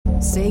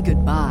Say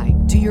goodbye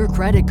to your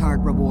credit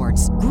card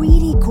rewards.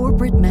 Greedy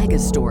corporate mega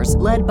stores,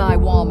 led by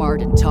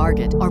Walmart and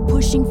Target, are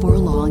pushing for a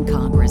law in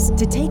Congress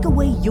to take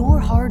away your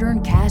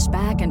hard-earned cash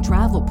back and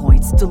travel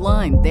points to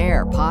line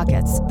their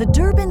pockets. The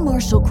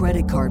Durbin-Marshall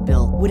credit card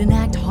bill would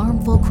enact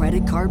harmful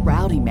credit card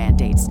routing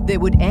mandates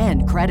that would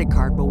end credit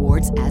card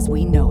rewards as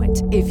we know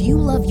it. If you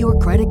love your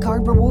credit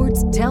card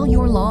rewards, tell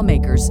your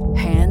lawmakers,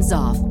 hands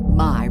off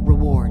my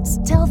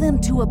rewards. Tell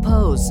them to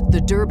oppose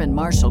the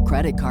Durbin-Marshall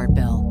credit card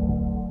bill.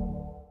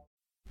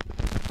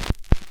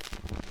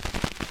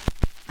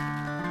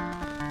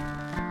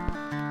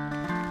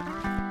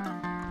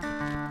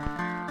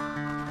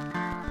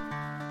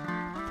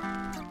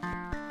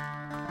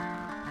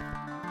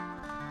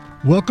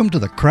 Welcome to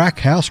the Crack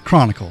House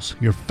Chronicles,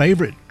 your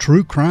favorite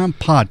true crime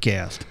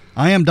podcast.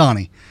 I am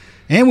Donnie,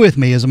 and with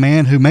me is a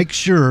man who makes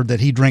sure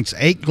that he drinks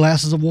 8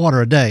 glasses of water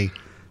a day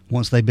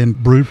once they've been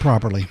brewed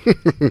properly.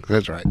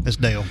 That's right. It's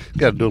Dale.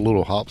 Got to do a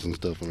little hops and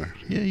stuff in there.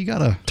 Yeah, you got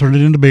to turn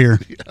it into beer.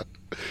 Yeah.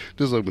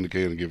 Just open the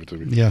can and give it to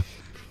me. Yeah.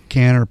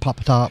 Can or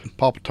pop a top.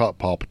 Pop a top,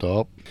 pop a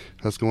top.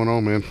 What's going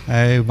on, man?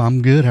 Hey,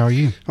 I'm good. How are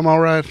you? I'm all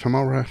right.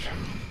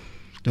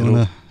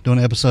 Doing an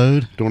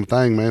episode. Doing a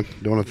thing, man.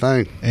 Doing a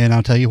thing. And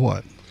I'll tell you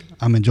what,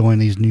 I'm enjoying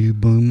these new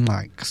boom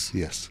mics.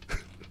 Yes.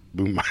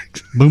 Boom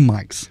mics. Boom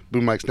mics.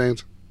 Boom mic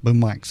stands?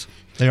 Boom mics.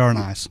 They are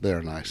nice. They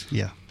are nice.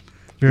 Yeah.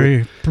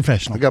 Very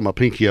professional. I got my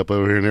pinky up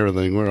over here and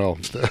everything. We're all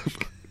stuff.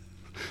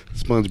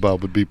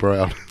 SpongeBob would be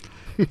proud.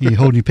 You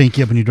holding your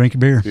pinky up when you drink a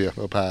beer? Yeah,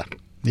 up high.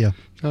 Yeah.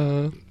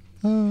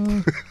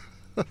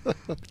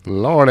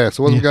 Lord ass.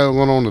 What's got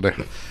going on today?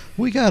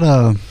 We got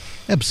a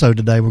episode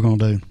today we're going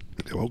to do.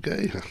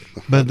 Okay.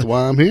 But That's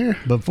why I'm here.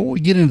 Before we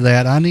get into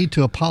that, I need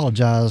to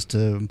apologize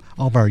to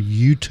all of our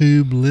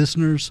YouTube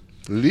listeners.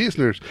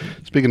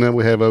 Speaking of,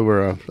 we have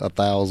over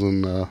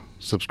 1,000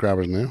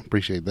 subscribers now.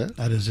 Appreciate that.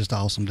 That is just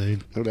awesome,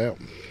 dude. No doubt.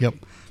 Yep.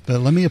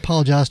 But let me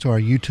apologize to our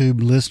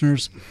YouTube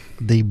listeners.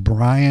 The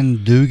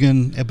Brian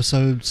Dugan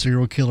episode,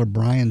 serial killer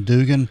Brian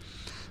Dugan,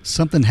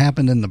 something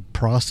happened in the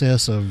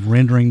process of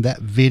rendering that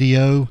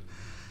video,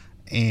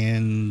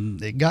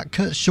 and it got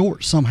cut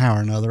short somehow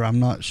or another. I'm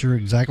not sure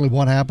exactly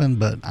what happened,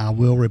 but I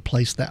will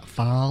replace that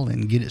file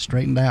and get it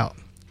straightened out.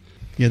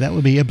 Yeah, that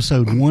would be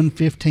episode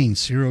 115,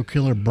 serial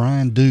killer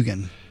Brian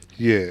Dugan.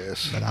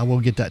 Yes. But I will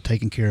get that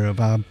taken care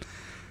of. I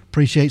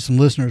appreciate some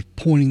listeners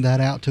pointing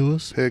that out to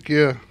us. Heck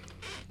yeah.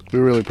 We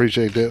really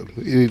appreciate that.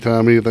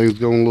 Anytime anything's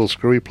going a little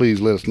screwy,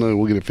 please let us know.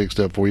 We'll get it fixed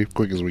up for you as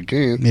quick as we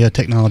can. Yeah,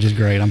 technology's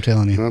great, I'm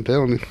telling you. I'm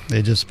telling you.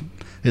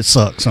 It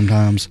sucks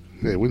sometimes.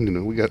 Yeah,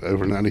 we got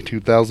over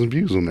 92,000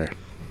 views on there.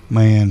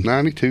 Man.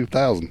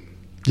 92,000.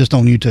 Just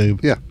on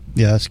YouTube. Yeah.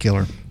 Yeah, that's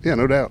killer. Yeah,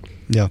 no doubt.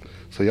 Yeah.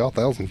 So y'all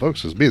 1,000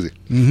 folks is busy.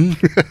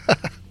 Mm-hmm.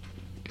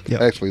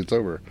 Yeah. Actually, it's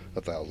over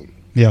 1,000.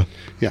 Yeah.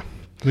 Yeah.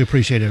 We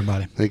appreciate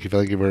everybody. Thank you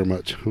very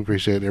much. We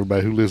appreciate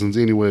everybody who listens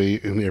anyway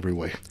in every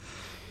way.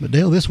 But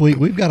Dale, this week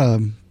we've got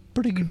a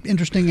pretty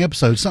interesting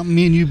episode. Something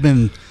me and you've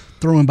been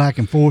throwing back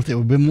and forth that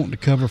we've been wanting to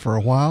cover for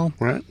a while.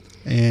 Right.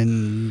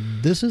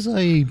 And this is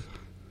a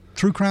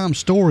true crime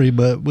story,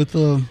 but with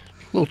a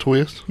little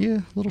twist. Yeah,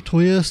 little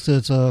twist.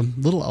 It's a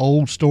little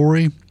old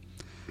story,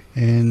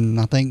 and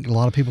I think a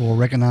lot of people will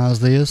recognize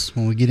this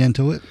when we get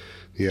into it.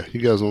 Yeah, you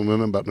guys don't know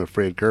nothing about no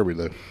Fred Kirby,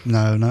 though.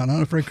 No,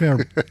 not Fred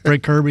Kirby.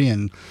 Fred Kirby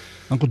and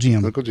Uncle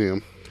Jim. Uncle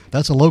Jim.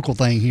 That's a local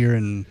thing here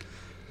in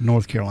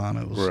North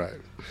Carolina. It was right.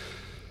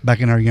 Back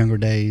in our younger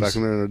days. Back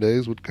in our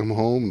days, we'd come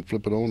home and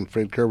flip it on, and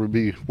Fred Kirby would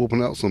be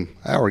whooping out some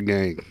Our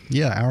Gang.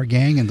 Yeah, Our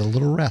Gang and the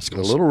Little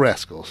Rascals. The Little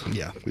Rascals.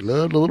 Yeah. We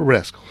love the Little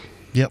Rascals.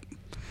 Yep.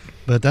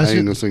 But that's I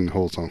ain't going to sing the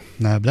whole song.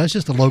 No, but that's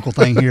just a local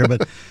thing here.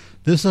 But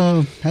this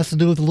has to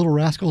do with the Little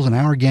Rascals and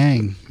Our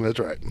Gang. That's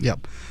right.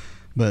 Yep.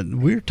 But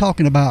we're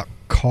talking about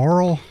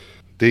Carl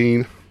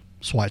Dean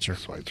Schweitzer.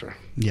 Schweitzer.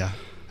 Yeah.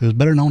 Who's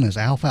better known as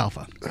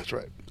Alfalfa. That's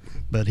right.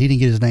 But he didn't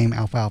get his name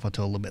Alfalfa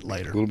till a little bit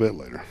later. A little bit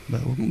later.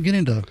 But we're going to get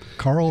into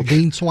Carl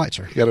Dean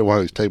Schweitzer. Got it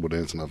while he's table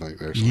dancing, I think.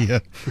 There. So. Yeah.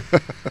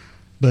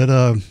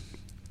 But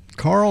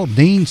Carl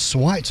Dean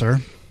Schweitzer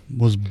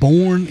was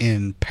born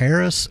in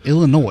Paris,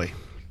 Illinois.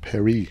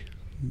 Paris.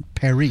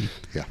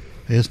 Yeah.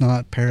 It's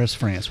not Paris,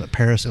 France, but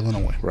Paris,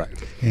 Illinois. Right.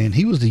 And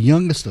he was the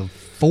youngest of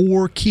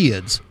 4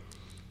 kids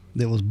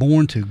that was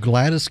born to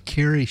Gladys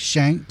Carey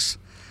Shanks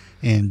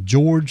and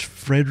George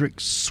Frederick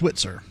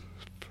Switzer.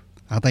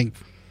 I think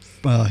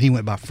he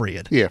went by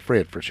Fred. Yeah,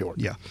 Fred for short.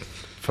 Yeah.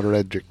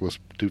 Frederick was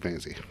too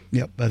fancy.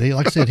 Yep. But he,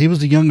 like I said, he was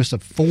the youngest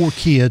of 4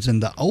 kids,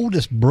 and the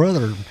oldest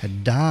brother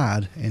had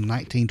died in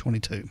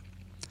 1922.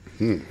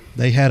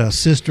 They had a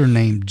sister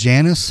named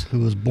Janice, who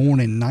was born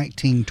in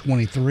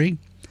 1923,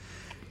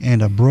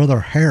 and a brother,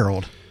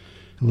 Harold,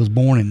 who was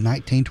born in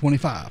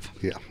 1925.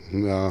 Yeah.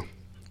 And,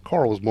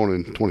 Carl was born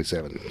in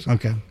 27. So,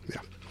 okay. Yeah.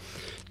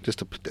 Just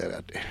to put that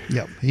out there.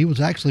 Yep. He was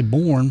actually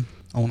born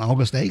on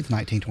August 8th,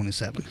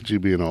 1927. You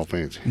being all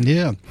fancy.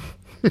 Yeah.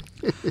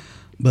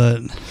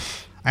 But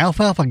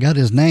Alfalfa got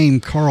his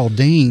name, Carl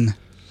Dean,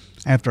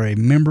 after a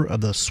member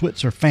of the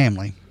Switzer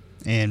family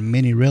and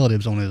many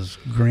relatives on his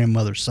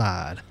grandmother's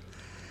side.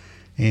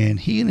 And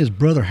he and his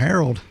brother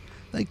Harold,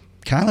 they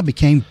kind of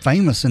became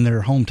famous in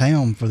their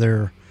hometown for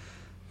their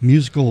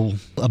musical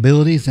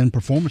abilities and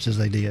performances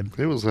they did.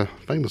 It was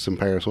famous in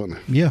Paris, wasn't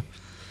it? Yeah.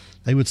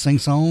 They would sing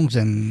songs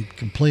and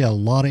could play a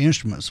lot of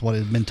instruments, what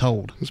had been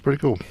told. It's pretty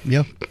cool.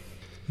 Yeah.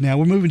 Now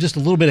we're moving just a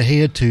little bit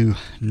ahead to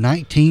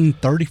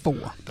 1934.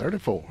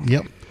 34.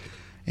 Yep.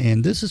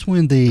 And this is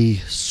when the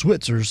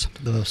Switzer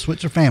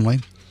family,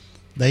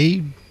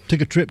 they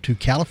took a trip to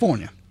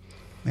California.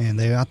 And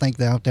I think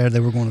out there they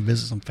were going to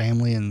visit some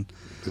family. And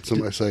Did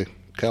somebody say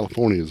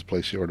California is the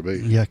place you ought to be?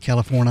 yeah,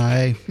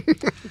 California.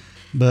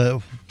 But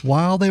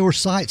while they were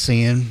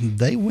sightseeing,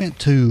 they went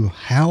to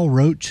Hal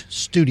Roach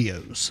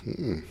Studios.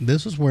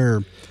 This is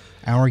where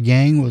Our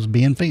Gang was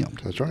being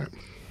filmed. That's right.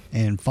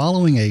 And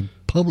following a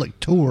public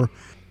tour,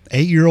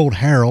 8-year-old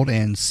Harold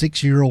and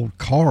 6-year-old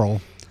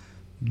Carl,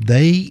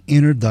 they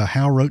entered the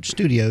Hal Roach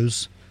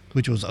Studios,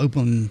 which was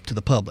open to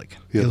the public.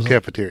 Yeah, It the was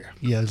cafeteria.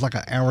 it was like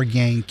an Our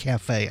Gang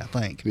cafe, I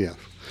think. Yeah.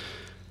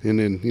 And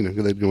then,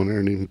 they'd go in there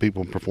and even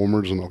people,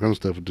 performers and all kinds of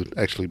stuff would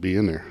actually be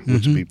in there,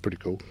 which would be pretty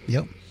cool.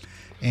 Yep.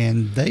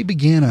 And they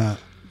began a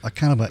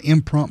kind of an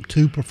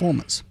impromptu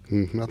performance.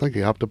 I think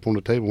he hopped up on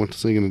the table, went to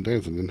singing and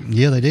dancing, and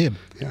Yeah, they did.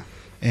 yeah,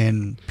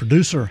 And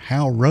producer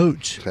Hal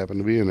Roach, just happened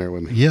to be in there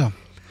with me. yeah,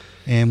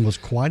 and was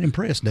quite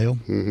impressed, Dale.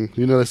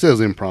 It says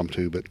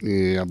impromptu, but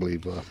yeah, I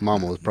believe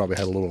Mama was probably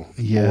had a little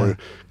more.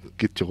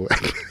 Get your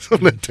ass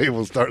on that table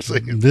and start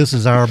singing. This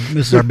is our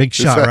big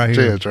shot It's our right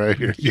here. chance right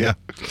here. Yeah.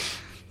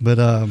 But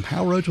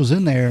Hal Roach was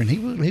in there, and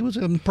he was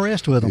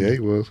impressed with them. Yeah, he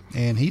was.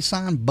 And he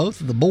signed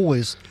both of the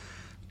boys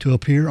to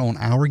appear on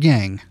Our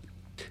Gang.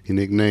 He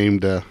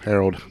nicknamed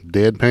Harold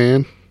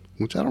Deadpan,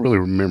 which I don't really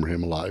remember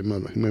him a lot.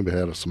 He maybe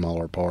had a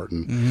smaller part,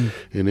 and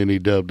then he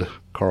dubbed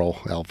Carl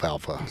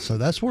Alfalfa So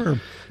that's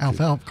where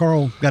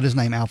Carl got his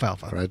name,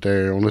 Alfalfa. right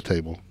there on the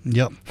table,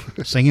 Yep,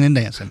 singing and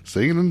dancing.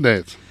 singing and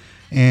dancing.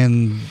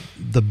 And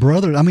the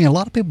brother, a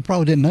lot of people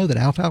probably didn't know that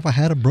Alfalfa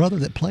had a brother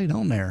that played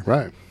on there.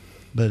 Right.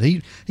 But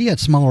he had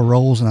smaller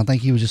roles, and I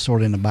think he was just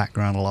sort of in the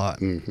background a lot.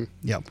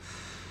 Yep.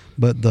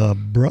 But the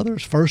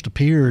brothers first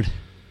appeared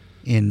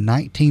in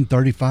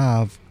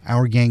 1935,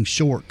 Our Gang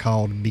short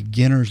called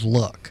Beginner's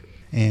Luck.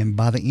 And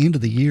by the end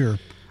of the year,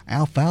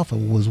 Alfalfa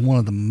was one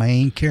of the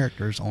main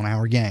characters on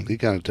Our Gang. He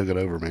kind of took it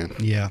over, man.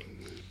 Yeah.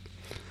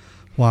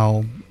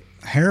 While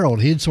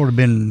Harold, he'd sort of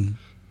been,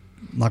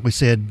 like we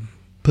said,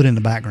 put in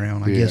the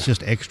background, I guess,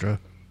 just extra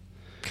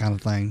kind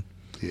of thing,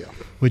 Yeah.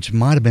 which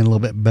might have been a little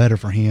bit better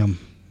for him.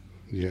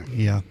 Yeah.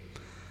 Yeah.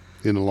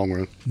 In the long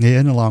run. Yeah,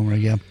 in the long run,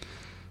 yeah.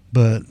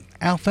 But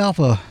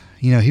Alfalfa,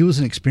 he was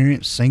an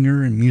experienced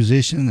singer and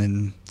musician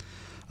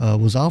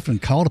and was often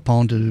called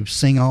upon to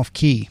sing off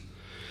key.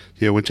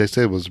 Yeah, which they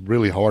said was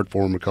really hard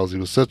for him because he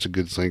was such a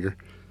good singer.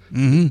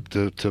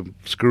 To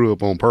screw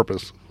up on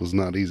purpose was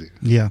not easy.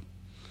 Yeah.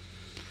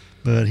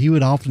 But he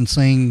would often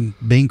sing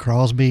Bing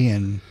Crosby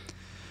and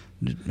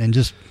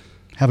just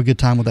have a good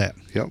time with that.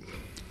 Yep.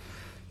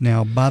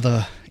 Now, by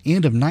the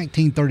end of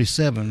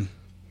 1937,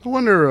 I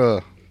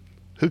wonder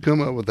who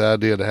come up with the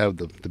idea to have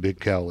the big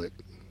cowlick.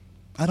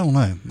 I don't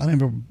know. I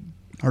never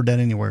heard that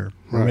anywhere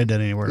or read that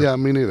anywhere. Yeah,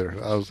 me neither.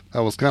 I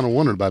was kind of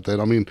wondering about that.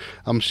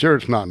 I'm sure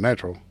it's not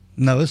natural.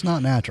 No, it's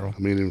not natural.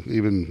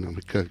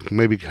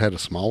 Maybe had a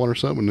small one or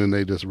something, and then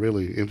they just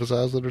really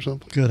emphasized it or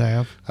something. Could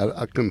have.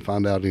 I couldn't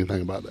find out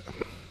anything about that.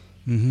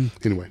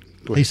 Anyway,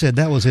 go He ahead. said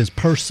that was his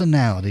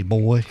personality,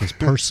 boy. His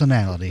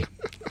personality.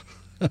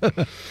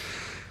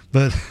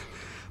 But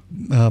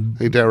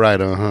Ain't that right,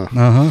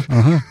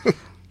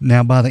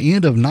 now, by the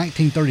end of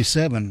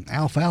 1937,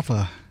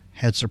 Alfalfa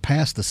had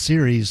surpassed the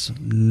series'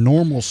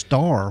 normal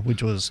star,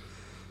 which was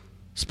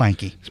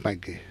Spanky,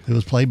 Spanky, who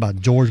was played by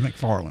George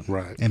McFarlane.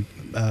 Right. And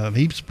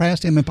he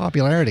surpassed him in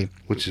popularity.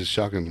 which is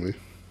shocking to me.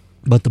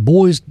 But the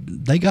boys,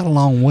 they got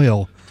along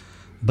well.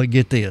 But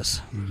get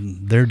this,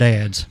 their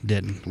dads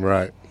didn't.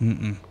 Right.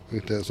 Ain't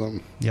that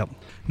something? Yep.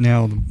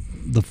 Now,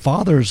 the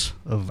fathers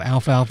of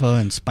Alfalfa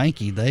and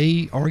Spanky,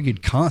 they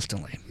argued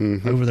constantly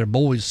over their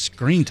boys'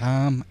 screen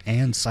time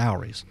and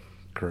salaries.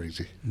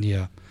 Crazy.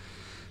 Yeah.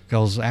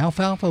 Because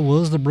Alfalfa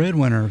was the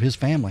breadwinner of his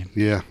family.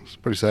 Yeah, it's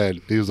pretty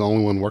sad. He was the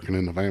only one working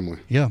in the family.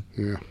 Yeah.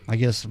 Yeah. I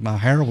guess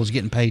Harold was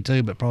getting paid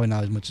too, but probably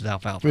not as much as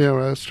Alfalfa. Yeah,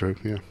 well, that's true.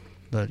 Yeah.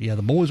 But yeah,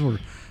 the boys were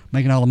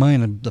making all the money,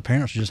 and the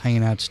parents were just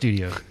hanging out at the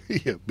studio.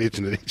 Yeah,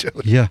 bitching at each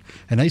other. Yeah.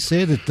 And they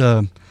said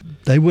that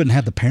they wouldn't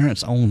have the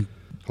parents on.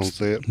 On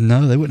set.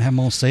 No, they wouldn't have them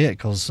on set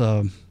because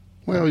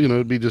Well,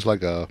 it'd be just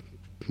like a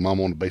mom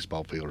on the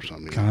baseball field or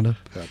something. kind of.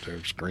 Out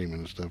there screaming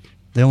and stuff.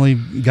 They only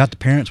got the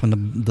parents when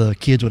the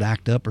kids would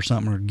act up or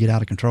something or get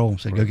out of control.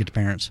 Said, go get the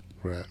parents.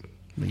 Right.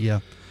 But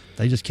yeah,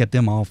 they just kept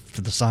them off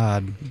to the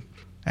side.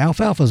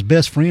 Alfalfa's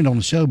best friend on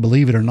the show,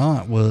 believe it or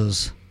not,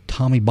 was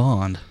Tommy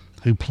Bond,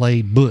 who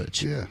played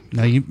Butch. Yeah.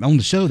 Now, on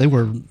the show, they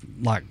were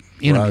like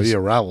enemies. Right, yeah,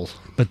 rivals.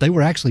 But they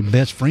were actually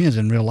best friends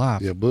in real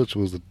life. Yeah, Butch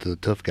was the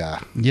tough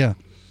guy. Yeah.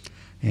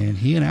 And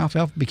he and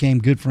Alfalfa became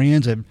good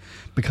friends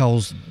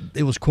because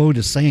it was quoted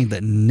as saying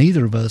that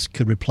neither of us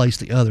could replace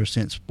the other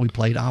since we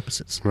played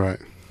opposites. Right.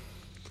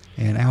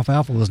 And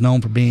Alfalfa was known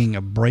for being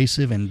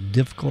abrasive and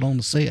difficult on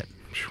the set.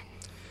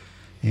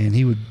 And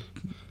he would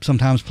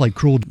sometimes play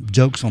cruel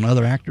jokes on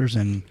other actors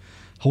and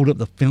hold up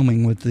the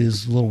filming with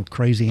his little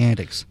crazy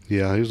antics.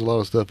 Yeah, there's a lot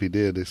of stuff he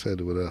did. They said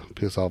it would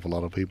piss off a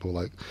lot of people.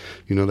 Like,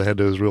 you know, they had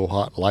those real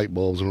hot light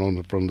bulbs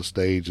around from the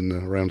stage and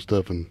around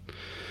stuff, and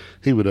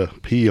he would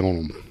pee on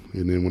them.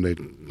 And then when they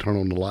turn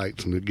on the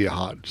lights and it'd get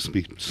hot, just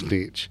be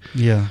stench.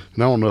 Yeah.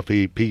 And I don't know if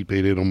he peed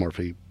in them or if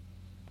he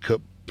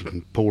cupped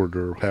and poured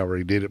or however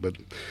he did it. But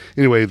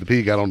anyway, the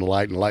pee got on the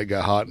light and the light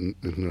got hot and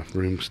the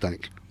room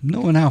stank.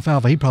 Knowing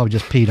Alfalfa, he probably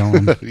just peed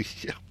on him.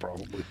 Yeah,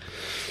 probably.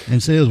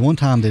 And so there was one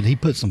time that he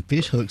put some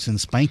fish hooks in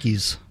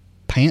Spanky's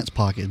pants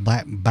pocket,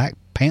 back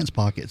pants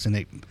pockets, and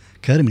it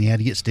cut him and he had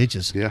to get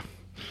stitches. Yeah.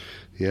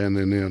 Yeah, and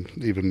then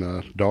even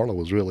Darla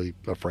was really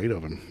afraid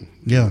of him.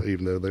 Yeah.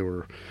 Even though they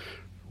were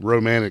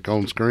romantic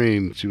on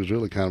screen, she was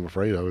really kind of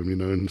afraid of him, you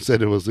know, and said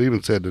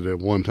that at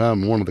one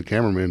time one of the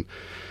cameramen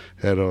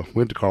had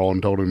went to Carl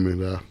and told him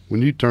that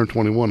when you turn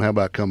 21, how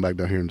about come back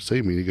down here and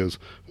see me? He goes,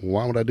 well,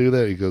 why would I do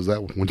that? He goes,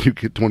 that when you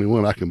get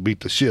 21, I can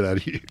beat the shit out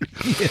of you.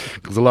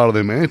 Because a lot of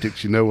them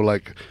antics, you know,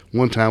 like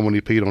one time when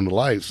he peed on the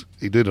lights,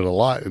 he did it a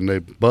lot and they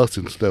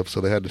busted and stuff, so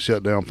they had to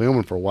shut down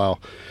filming for a while.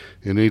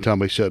 And anytime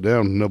they shut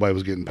down, nobody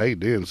was getting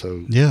paid then.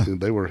 So yeah,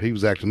 he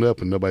was acting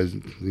up, and nobody's,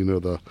 you know,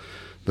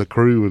 the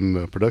crew and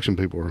the production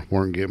people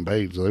weren't getting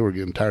paid, so they were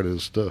getting tired of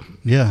this stuff.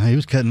 Yeah, he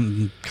was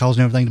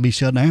causing everything to be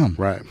shut down.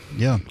 Right.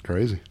 Yeah.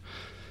 Crazy.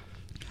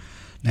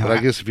 Now, but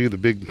I guess if you're the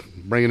big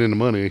bringing in the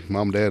money,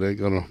 mom and dad ain't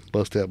gonna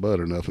bust that butt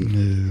or nothing,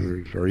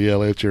 no. or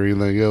yell at you or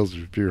anything else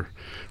if you're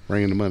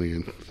bringing the money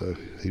in. So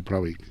he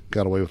probably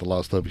got away with a lot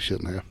of stuff he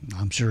shouldn't have.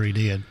 I'm sure he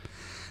did.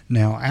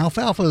 Now,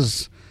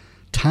 Alfalfa's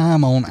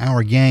time on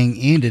Our Gang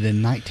ended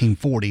in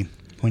 1940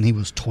 when he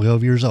was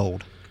 12 years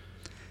old.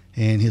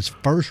 And his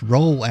first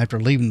role after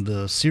leaving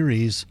the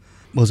series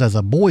was as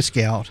a Boy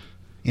Scout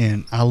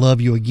in I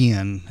Love You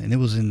Again. And it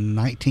was in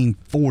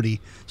 1940,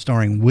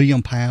 starring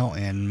William Powell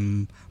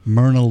and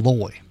Myrna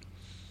Loy.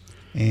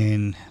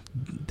 And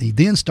he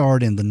then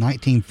starred in the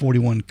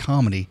 1941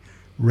 comedy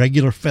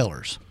Regular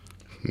Fellers.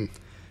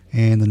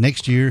 And the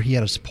next year, he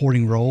had a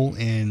supporting role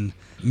in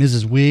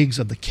Mrs. Wiggs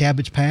of the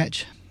Cabbage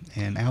Patch.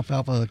 And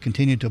Alfalfa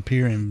continued to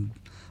appear in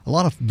a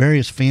lot of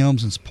various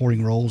films and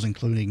supporting roles,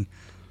 including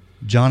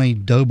Johnny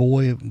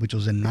Doughboy, which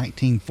was in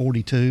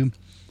 1942,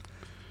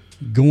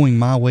 Going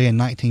My Way in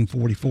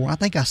 1944. I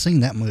think I seen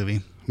that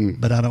movie,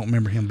 but I don't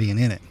remember him being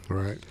in it.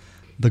 Right.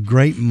 The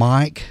Great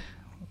Mike,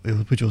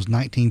 which was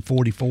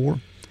 1944.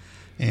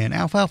 And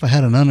Alfalfa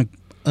had an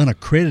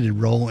unaccredited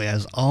role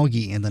as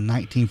Augie in the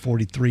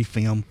 1943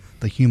 film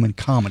The Human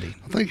Comedy.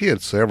 I think he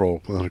had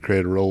several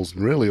unaccredited roles,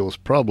 and really it was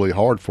probably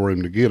hard for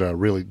him to get a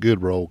really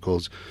good role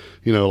because,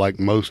 you know, like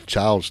most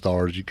child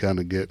stars, you kind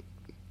of get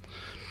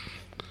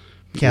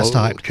cast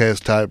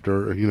typed,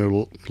 or, you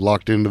know,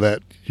 locked into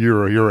that.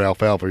 You're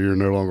Alfalfa, you're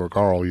no longer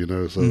Carl, you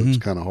know. So it's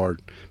kind of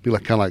hard. Be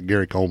like kind of like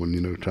Gary Coleman,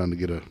 you know, trying to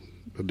get a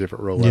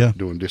different role after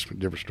doing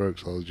different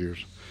strokes all those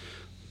years.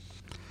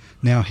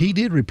 Now he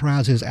did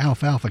reprise his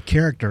Alfalfa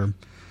character,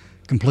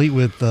 complete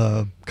with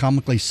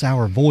comically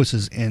sour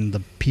voices, in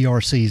the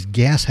PRC's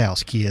Gas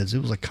House Kids.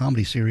 It was a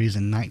comedy series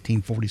in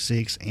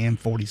 1946 and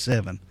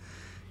 47.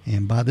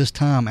 And by this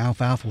time,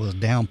 Alfalfa was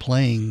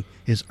downplaying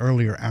his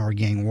earlier Our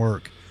Gang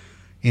work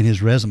in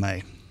his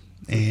resume.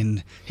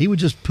 And he would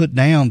just put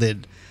down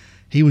that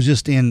he was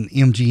just in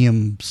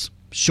MGM's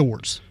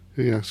shorts.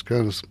 Yeah, it's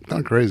kind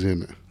of crazy,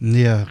 isn't it?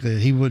 Yeah,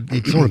 he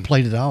sort of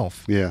played it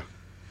off. Yeah.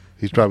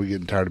 He's probably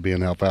getting tired of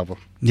being Alfalfa.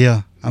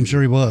 Yeah, I'm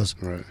sure he was.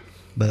 Right.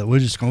 But we're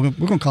going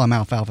to call him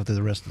Alfalfa through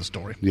the rest of the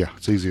story. Yeah,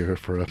 it's easier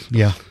for us.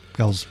 Yeah,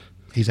 because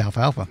he's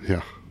Alfalfa.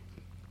 Yeah.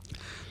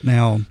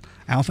 Now,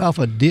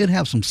 Alfalfa did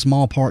have some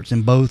small parts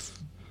in both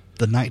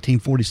the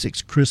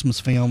 1946 Christmas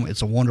film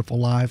It's a Wonderful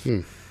Life,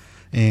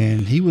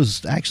 and he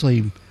was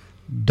actually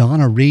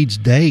Donna Reed's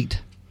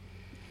date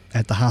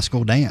at the high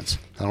school dance.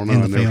 I don't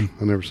know.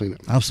 I've never seen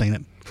it. I've seen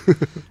it.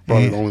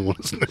 Probably the only one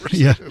that's never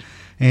seen it.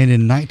 And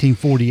in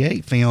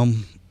 1948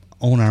 film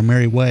On Our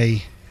Merry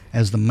Way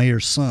as the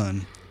mayor's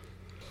son.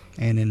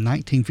 And in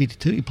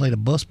 1952 he played a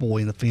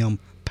busboy in the film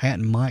Pat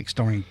and Mike,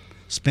 starring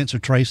Spencer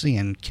Tracy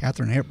and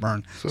Katharine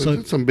Hepburn. So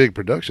it's some big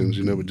productions,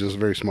 you know, with just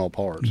very small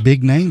parts.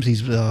 Big names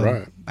he's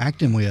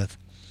acting with,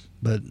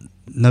 but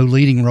no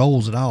leading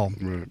roles at all.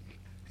 Right.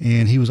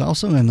 And he was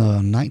also in the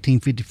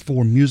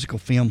 1954 musical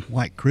film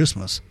White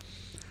Christmas.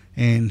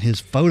 And his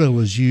photo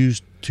was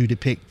used to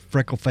depict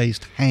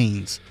freckle-faced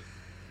Haynes.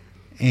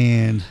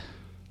 And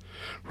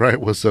right,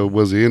 was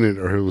he in it,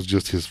 or it was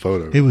just his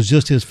photo? It was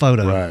just his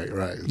photo.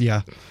 Right.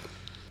 Yeah.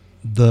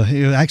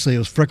 It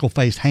was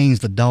freckle-faced Haynes,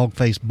 the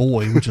dog-faced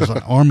boy, which was an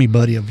army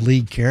buddy of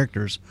lead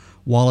characters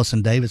Wallace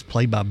and Davis,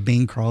 played by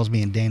Bing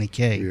Crosby and Danny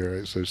Kaye. Yeah,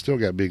 right. So still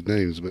got big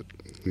names, but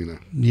you know.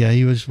 Yeah,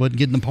 he wasn't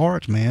getting the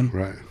parts, man.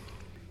 Right.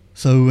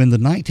 So in the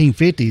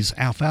 1950s,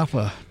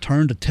 Alfalfa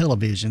turned to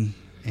television,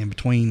 and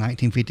between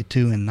 1952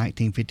 and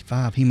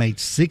 1955, he made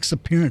 6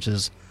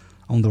 appearances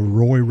on the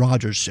Roy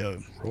Rogers Show.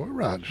 Roy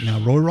Rogers. Now,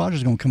 Roy Rogers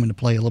is going to come into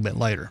play a little bit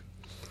later.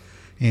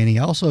 And he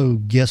also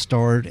guest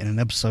starred in an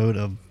episode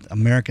of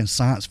American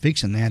science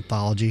fiction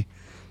anthology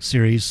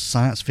series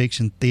Science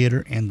Fiction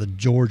Theater and the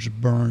George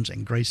Burns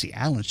and Gracie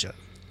Allen Show.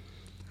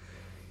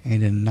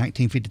 And in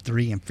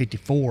 1953 and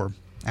 54,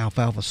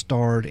 Alfalfa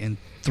starred in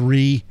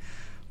 3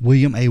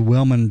 William A.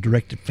 Wellman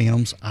directed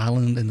films,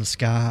 Island in the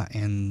Sky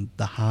and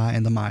The High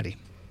and the Mighty,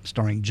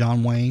 starring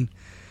John Wayne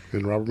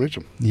And Robert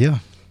Mitchum. Yeah.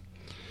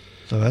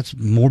 So that's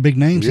more big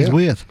names he's Yeah.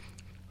 with.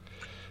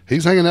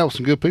 He's hanging out with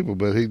some good people,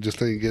 but he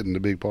just ain't getting the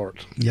big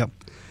parts. Yep.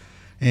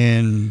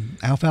 And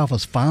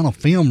Alfalfa's final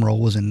film role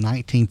was in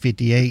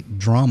 1958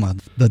 drama,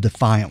 The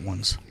Defiant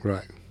Ones.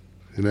 Right.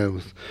 And that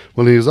was,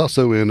 well, he was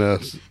also in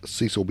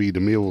Cecil B.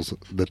 DeMille's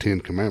The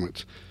Ten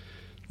Commandments.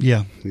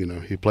 Yeah. You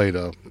know, he played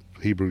a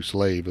Hebrew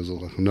slave as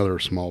another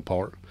small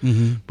part.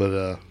 Mm-hmm.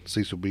 But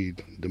Cecil B.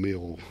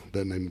 DeMille,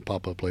 that name will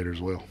pop up later as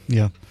well.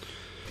 Yeah.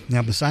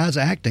 Now, besides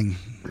acting,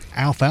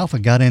 Alfalfa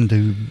got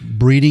into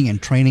breeding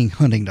and training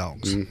hunting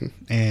dogs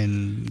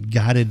and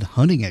guided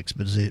hunting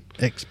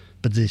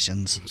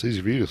expeditions. It's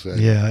easy for you to say.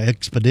 Yeah,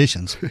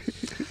 expeditions.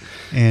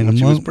 And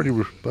She was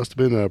must have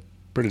been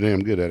pretty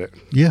damn good at it.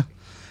 Yeah.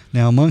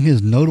 Now, among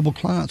his notable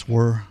clients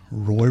were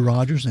Roy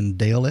Rogers and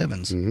Dale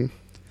Evans. Mm-hmm.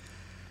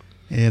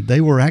 And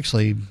they were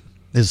actually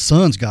his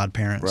son's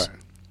godparents. Right.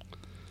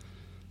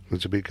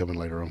 Which will be coming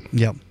later on.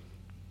 Yep.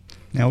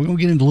 Now, we're going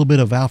to get into a little bit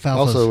of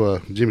Alfalfa's. Also,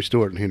 Jimmy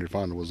Stewart and Henry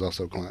Fonda was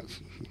also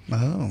clients.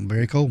 Oh,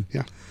 very cool.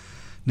 Yeah.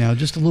 Now,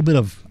 just a little bit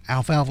of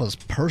Alfalfa's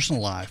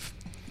personal life.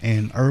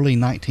 In early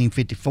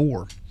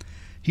 1954,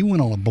 he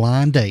went on a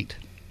blind date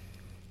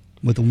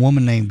with a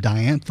woman named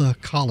Diantha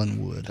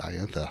Collinwood.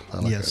 Diantha. I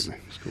like Yes. that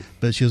name. It's cool.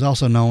 But she was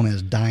also known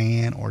as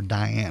Diane or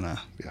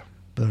Diana. Yeah.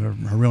 But her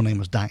real name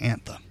was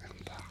Diantha.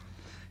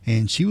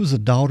 And she was the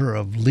daughter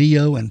of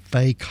Leo and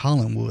Faye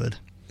Collinwood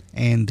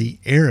and the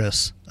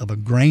heiress of a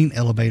grain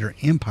elevator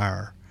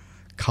empire,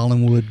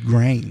 Collinwood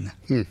Grain.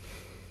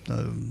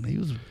 So he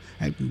was...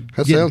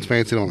 That sounds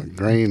fancy on a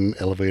grain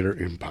elevator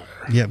empire.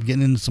 Yep,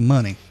 getting into some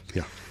money.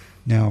 Yeah.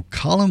 Now,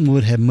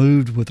 Collinwood had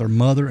moved with her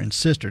mother and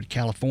sister to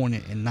California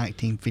in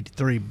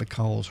 1953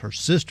 because her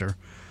sister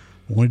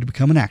wanted to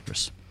become an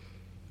actress.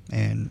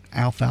 And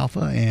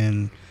Alfalfa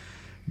and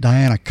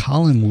Diana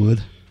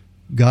Collinwood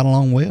got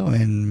along well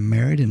and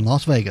married in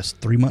Las Vegas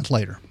 3 months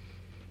later.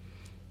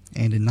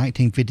 And in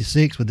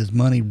 1956, with his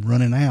money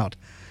running out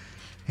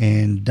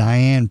and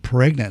Diane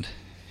pregnant,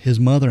 his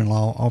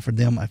mother-in-law offered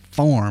them a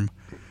farm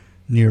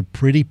near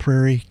Pretty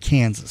Prairie,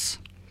 Kansas.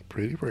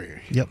 Pretty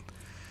Prairie. Yep.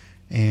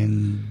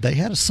 And they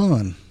had a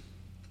son.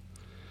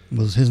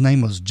 His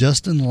name was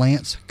Justin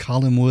Lance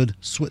Collinwood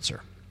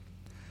Switzer.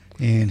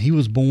 And he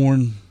was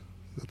born...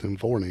 Them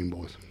 4 name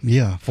boys.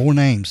 Yeah, 4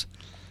 names.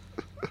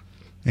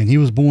 And he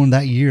was born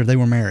that year they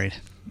were married.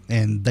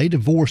 And they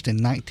divorced in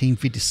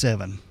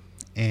 1957.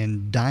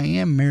 And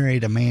Diane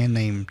married a man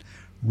named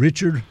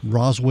Richard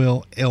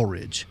Roswell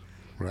Elridge.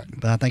 Right.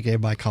 But I think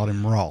everybody called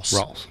him Ross.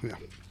 Ross, yeah.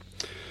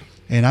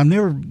 And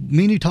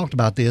me and you talked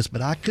about this,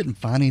 but I couldn't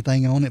find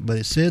anything on it. But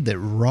it said that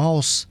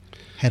Ross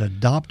had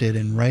adopted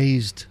and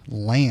raised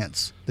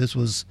Lance. This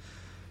was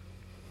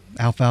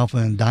Alfalfa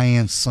and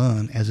Diane's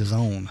son as his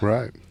own.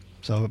 Right.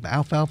 So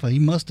Alfalfa, he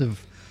must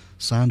have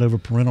signed over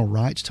parental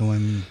rights to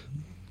him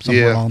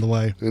somewhere along the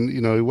way. And,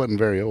 you know, he wasn't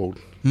very old.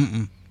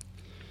 Mm-mm.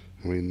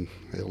 I mean,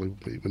 hell,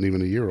 he wasn't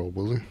even a year old,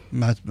 was he?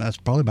 That's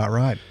probably about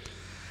right.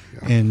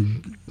 Yeah.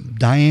 And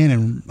Diane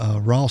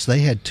and Ross,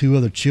 they had 2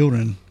 other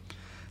children,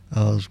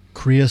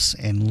 Chris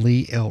and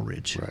Lee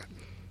Elridge. Right.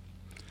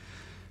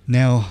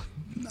 Now,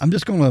 I'm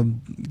just going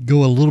to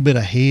go a little bit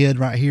ahead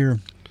right here,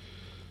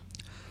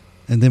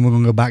 and then we're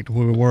going to go back to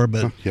where we were.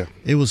 But Yeah.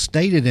 it was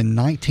stated in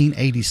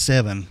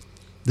 1987.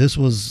 This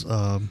was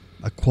a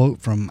quote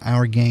from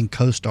Our Gang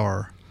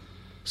co-star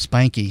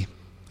Spanky,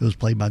 who was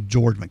played by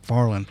George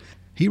McFarlane.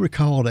 He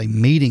recalled a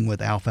meeting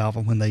with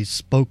Alfalfa when they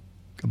spoke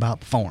about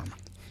the farm.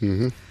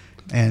 Mm-hmm.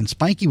 And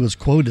Spanky was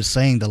quoted as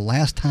saying the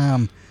last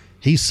time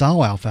he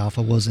saw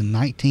Alfalfa was in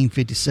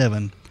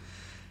 1957,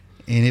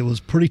 and it was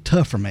pretty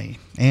tough for me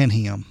and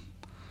him.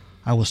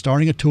 I was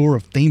starting a tour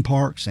of theme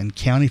parks and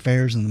county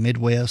fairs in the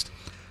Midwest.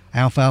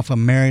 Alfalfa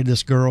married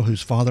this girl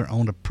whose father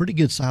owned a pretty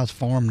good-sized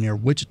farm near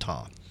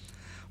Wichita.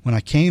 When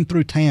I came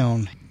through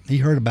town, he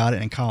heard about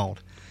it and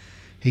called.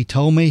 He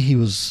told me he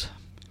was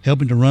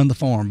helping to run the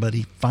farm, but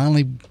he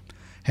finally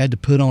had to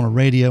put on a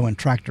radio and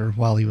tractor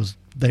while he was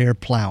there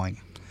plowing.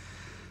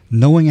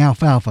 Knowing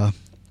Alfalfa,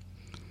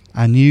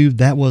 I knew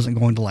that wasn't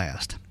going to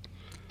last.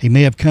 He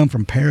may have come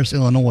from Paris,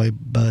 Illinois,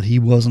 but he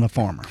wasn't a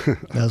farmer.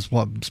 That's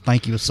what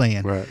Spanky was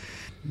saying. Right.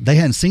 They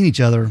hadn't seen each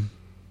other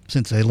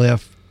since they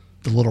left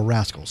the Little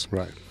Rascals.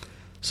 Right.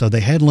 So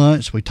they had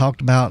lunch. We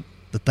talked about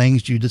the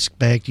things you'd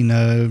expect, and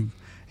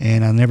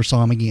I never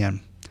saw him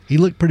again. He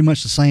looked pretty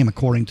much the same,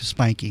 according to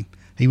Spanky.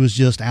 He was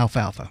just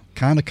Alfalfa,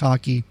 kind of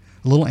cocky,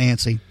 a little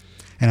antsy,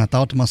 and I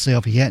thought to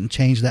myself he hadn't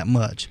changed that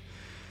much.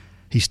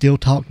 He still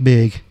talked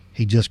big.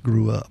 He just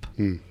grew up.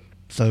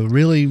 So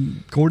really,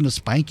 according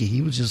to Spanky,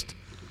 he was just...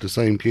 The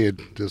same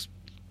kid, just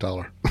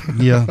taller.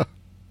 Yeah.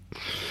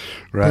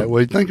 Right.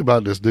 Well, you think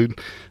about this, dude.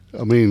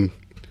 I mean,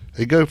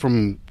 they go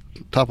from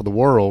top of the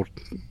world,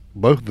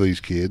 both of these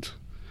kids,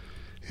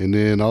 And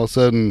then all of a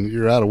sudden,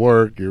 you're out of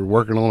work. You're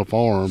working on a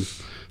farm.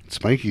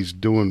 Spanky's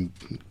doing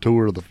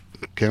tour of the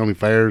county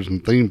fairs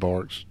and theme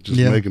parks, just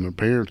making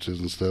appearances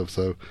and stuff.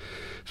 So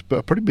it's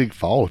a pretty big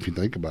fall if you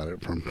think about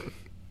it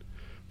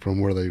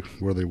from where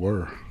they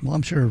were. Well,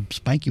 I'm sure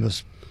Spanky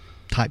was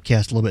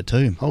typecast a little bit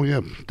too. Oh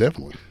yeah,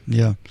 definitely.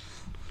 Yeah.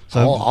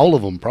 So all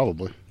of them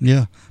probably.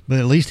 Yeah, but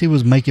at least he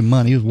was making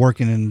money. He was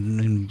working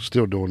and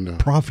still doing that,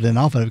 profiting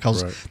off of it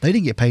because they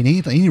didn't get paid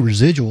any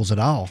residuals at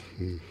all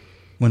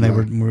when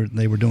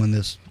they were doing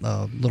this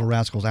Little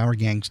Rascals Our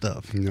Gang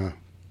stuff. No.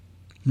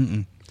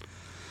 Mm-mm.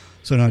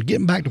 So now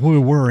getting back to where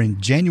we were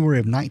in January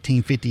of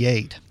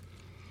 1958,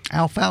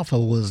 Alfalfa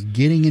was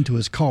getting into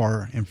his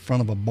car in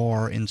front of a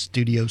bar in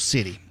Studio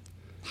City,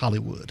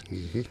 Hollywood,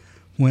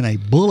 when a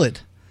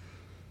bullet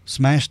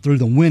smashed through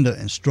the window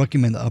and struck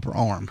him in the upper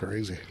arm.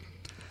 Crazy.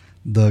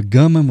 The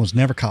gunman was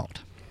never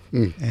caught.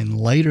 And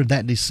later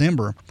that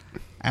December,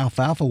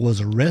 Alfalfa was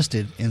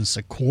arrested in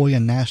Sequoia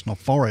National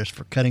Forest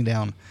for cutting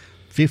down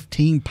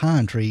 15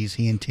 pine trees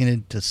he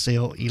intended to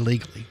sell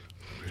illegally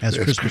as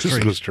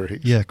Christmas trees.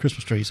 Yeah,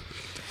 Christmas trees.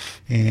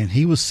 And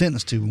he was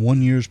sentenced to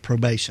 1 year's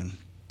probation.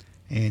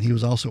 And he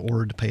was also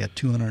ordered to pay a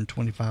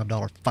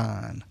 $225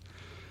 fine,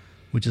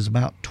 which is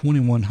about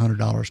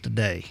 $2,100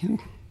 today.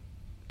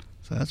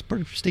 So that's a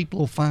pretty steep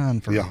little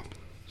fine for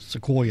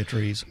sequoia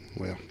trees.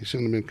 Well, he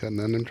shouldn't have been cutting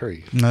down them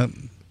trees. No,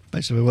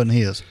 basically it wasn't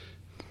his.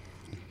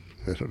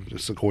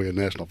 That's Sequoia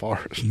National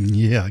Forest.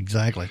 Yeah,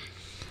 exactly.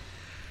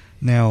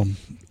 Now,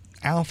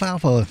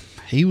 Alfalfa,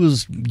 he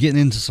was getting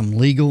into some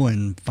legal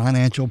and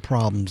financial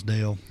problems,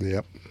 Dale.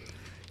 Yep.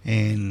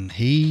 And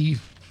he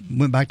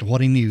went back to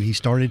what he knew. He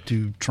started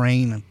to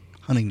train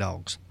hunting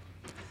dogs.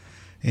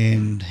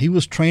 And he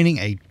was training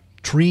a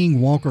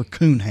treeing walker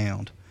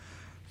coonhound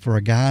for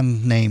a guy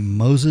named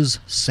Moses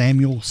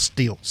Samuel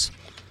Stilts,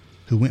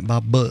 who went by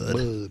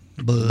Bud.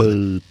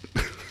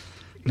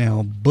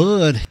 Now,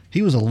 Bud,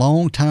 he was a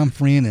longtime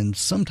friend and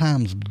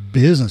sometimes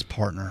business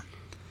partner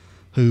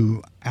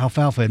who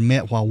Alfalfa had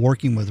met while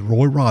working with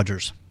Roy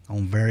Rogers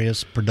on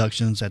various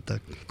productions at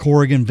the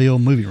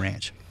Corriganville Movie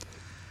Ranch.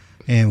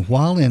 And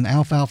while in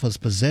Alfalfa's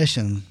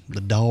possession,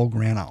 the dog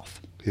ran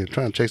off. He was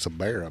trying to chase a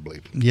bear, I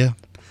believe. Yeah.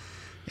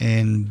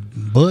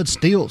 And Bud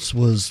Stilts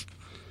was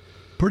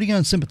pretty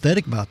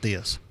unsympathetic about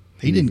this.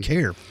 He didn't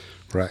care.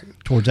 Right.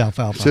 Towards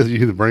Alfalfa. He said you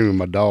either bring me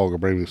my dog or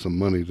bring me some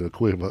money to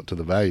equivalent to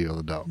the value of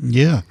the dog.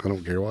 Yeah. I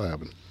don't care what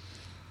happened.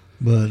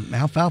 But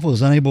Alfalfa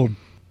was unable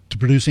to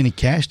produce any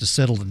cash to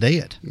settle the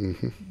debt.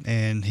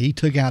 And he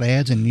took out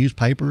ads in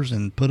newspapers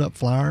and put up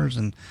flyers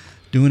and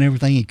doing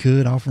everything he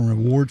could, offering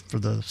rewards for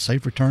the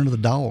safe return of the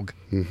dog.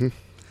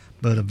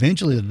 But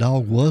eventually the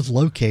dog was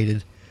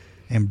located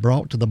and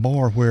brought to the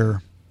bar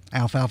where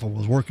Alfalfa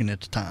was working at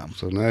the time.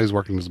 So now he's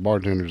working as a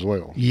bartender as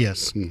well.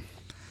 Yes.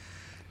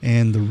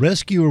 And the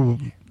rescuer,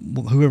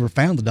 whoever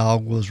found the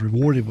dog, was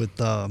rewarded with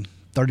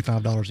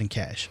 $35 in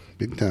cash.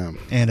 Big time.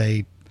 And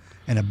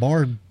a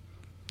bar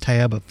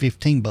tab of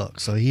 $15.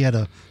 So he had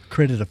a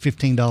credit of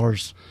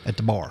 $15 at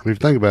the bar. If you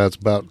think about it, it's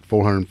about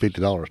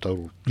 $450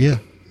 total. Yeah.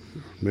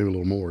 Maybe a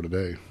little more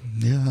today.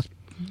 Yeah,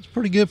 it's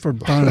pretty good for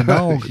finding a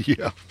dog.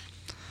 Yeah.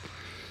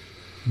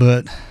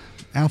 But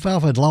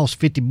Alfalfa had lost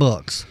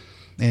 $50,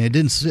 and it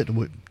didn't sit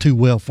too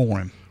well for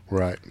him.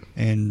 Right.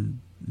 And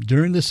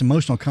during this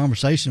emotional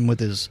conversation with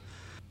his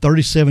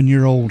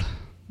 37-year-old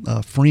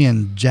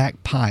friend, Jack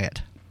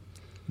Pyatt,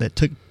 that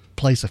took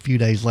place a few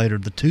days later,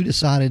 the two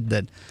decided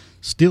that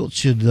Stilt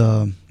should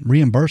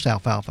reimburse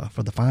Alfalfa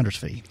for the finder's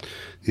fee.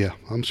 Yeah,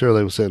 I'm sure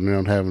they were sitting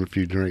around having a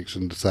few drinks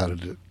and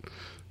decided that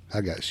I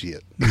got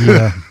shit.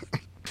 Yeah.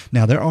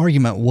 Now, their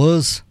argument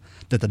was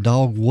that the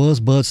dog was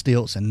Bud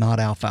Stilt's and not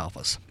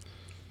Alfalfa's.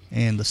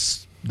 And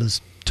the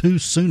two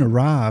soon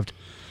arrived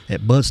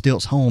at Bud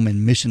Stilt's home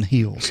in Mission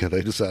Hills. Yeah,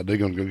 they decided they're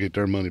going to go get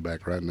their money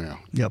back right now.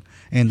 Yep.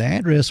 And the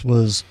address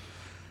was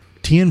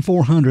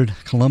 10400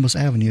 Columbus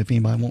Avenue, if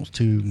anybody wants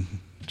to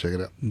check it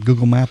out.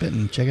 Google map it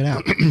and check it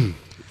out.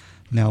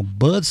 Now,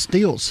 Bud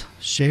Stilts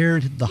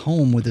shared the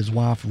home with his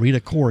wife, Rita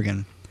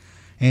Corrigan,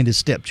 and his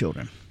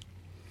stepchildren.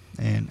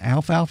 And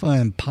Alfalfa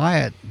and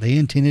Pyatt, they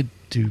intended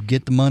to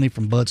get the money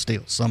from Bud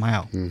Stilts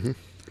somehow.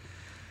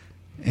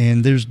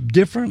 And there's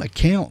different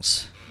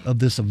accounts of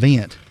this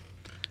event.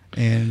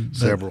 And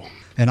several.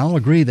 And I'll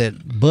agree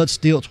that Bud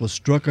Stilts was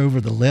struck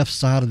over the left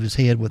side of his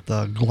head with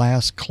a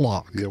glass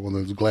clock. Yeah, one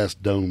of those glass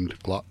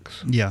domed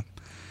clocks. Yeah.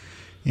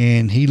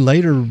 And he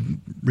later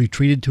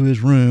retreated to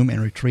his room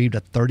and retrieved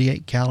a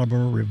 .38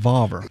 caliber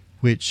revolver,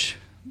 which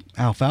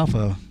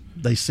Alfalfa,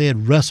 they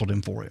said, wrestled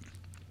him for it.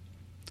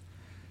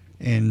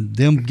 And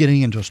them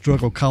getting into a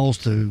struggle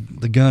caused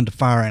the gun to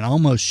fire and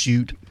almost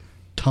shoot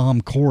Tom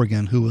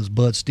Corrigan, who was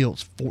Bud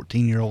Stilts'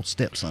 14-year-old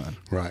stepson.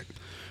 Right.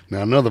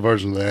 Now, another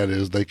version of that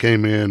is they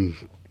came in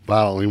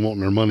violently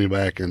wanting their money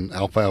back, and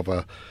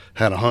Alfalfa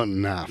had a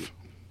hunting knife.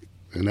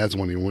 And that's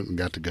when he went and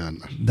got the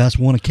gun. That's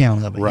one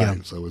account of it, right.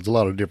 Yeah. So it's a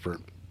lot of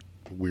different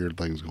weird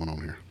things going on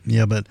here.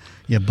 Yeah, but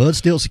Bud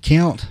Stilts'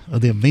 account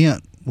of the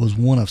event was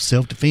one of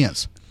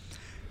self-defense.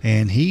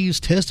 And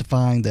he's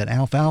testifying that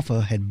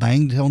Alfalfa had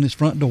banged on his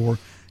front door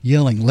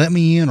yelling, "Let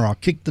me in or I'll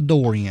kick the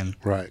door in."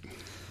 Right.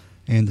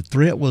 And the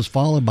threat was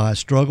followed by a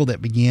struggle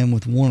that began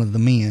with one of the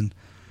men,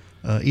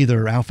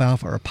 either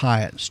Alfalfa or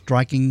Pyatt,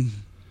 striking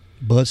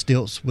Bud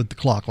Stilts with the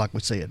clock, like we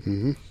said.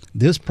 Mm-hmm.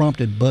 This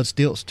prompted Bud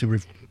Stilts to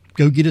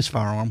go get his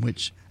firearm,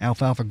 which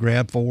Alfalfa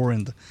grabbed for,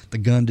 and the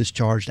gun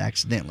discharged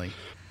accidentally.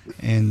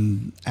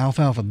 And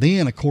Alfalfa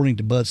then, according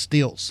to Bud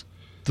Stilts,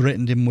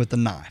 threatened him with a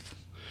knife.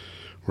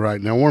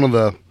 Right. Now, one of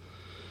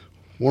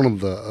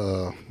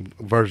the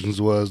versions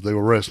was they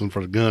were wrestling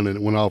for the gun and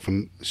it went off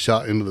and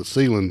shot into the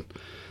ceiling,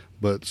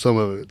 but some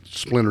of it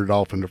splintered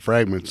off into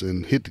fragments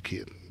and hit the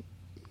kid.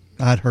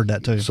 I'd heard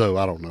that too. So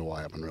I don't know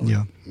what happened really.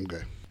 Yeah.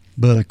 Okay.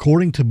 But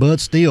according to Bud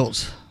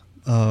Stilts,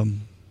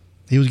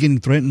 he was getting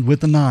threatened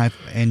with a knife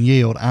and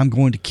yelled, "I'm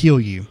going to kill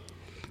you."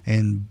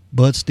 And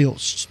Bud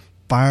Stilts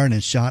fired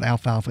and shot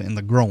Alfalfa in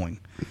the groin,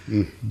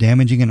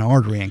 damaging an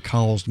artery and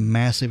caused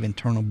massive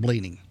internal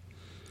bleeding.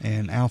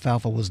 And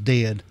Alfalfa was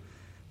dead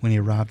when he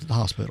arrived at the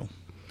hospital.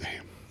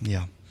 Damn.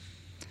 Yeah.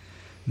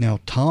 Now,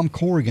 Tom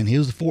Corrigan, he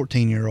was a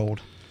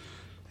 14-year-old.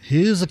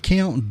 His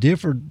account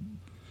differed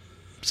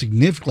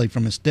significantly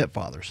from his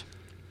stepfather's.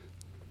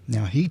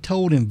 Now, he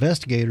told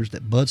investigators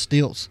that Bud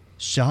Stilts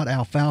shot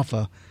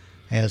Alfalfa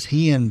as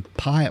he and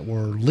Pyatt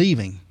were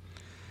leaving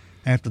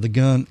after the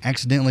gun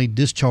accidentally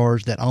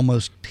discharged that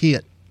almost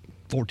hit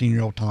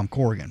 14-year-old Tom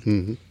Corrigan.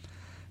 Mm-hmm.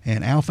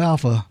 And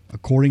Alfalfa,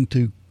 according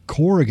to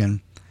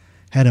Corrigan,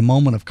 had a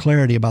moment of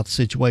clarity about the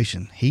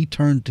situation. He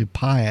turned to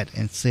Pyatt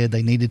and said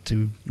they needed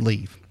to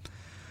leave.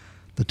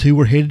 The two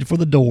were headed for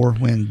the door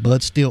when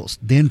Bud Stilts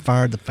then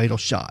fired the fatal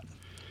shot.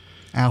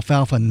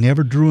 Alfalfa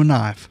never drew a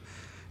knife,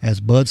 as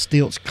Bud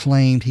Stilts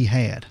claimed he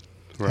had.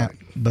 Right.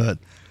 But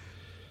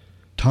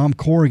Tom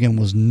Corrigan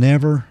was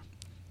never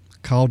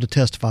called to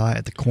testify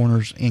at the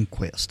coroner's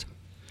inquest.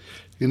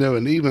 You know,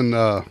 and even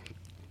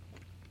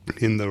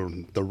in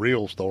the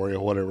real story or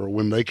whatever,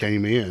 when they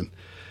came in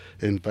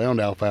and found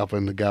Alfalfa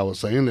and the guy was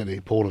saying that he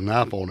pulled a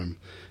knife on him,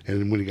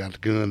 and when he got the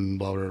gun and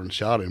blah, blah, and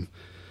shot him,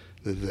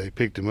 they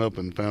picked him up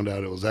and found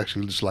out it was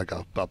actually just like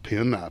a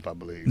penknife, I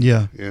believe.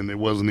 Yeah. And it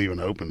wasn't even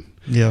open.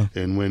 Yeah.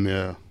 And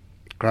when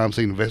crime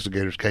scene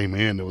investigators came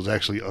in, it was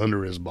actually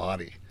under his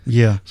body.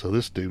 Yeah. So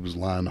this dude was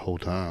lying the whole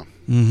time.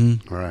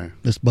 Mm-hmm. Right.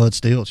 This Bud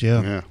Stilts,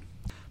 yeah. Yeah.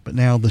 But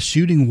now the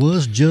shooting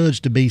was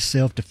judged to be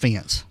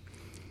self-defense.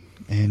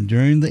 And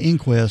during the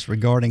inquest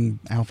regarding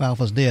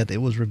Alfalfa's death,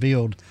 it was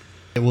revealed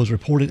it was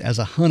reported as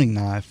a hunting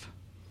knife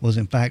was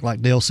in fact,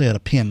 like Dale said, a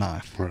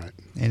penknife. Right.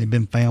 And it had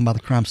been found by the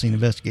crime scene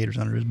investigators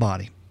under his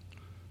body.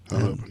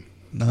 Unopened.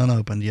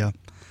 Unopened, yeah.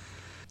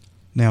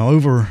 Now,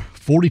 over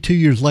 42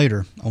 years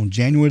later, on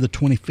January the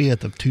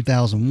 25th of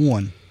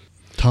 2001,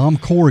 Tom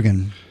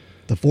Corrigan,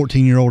 the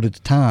 14-year-old at the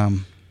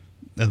time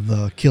of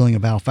the killing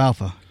of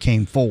Alfalfa,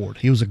 came forward.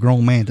 He was a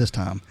grown man at this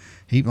time.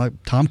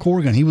 Tom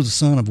Corrigan, he was the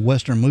son of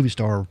Western movie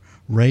star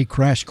Ray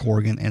Crash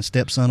Corrigan and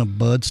stepson of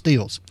Bud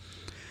Stilts.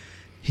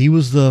 He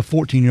was the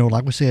 14-year-old,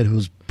 like we said, who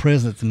was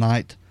present the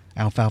night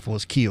Alfalfa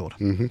was killed.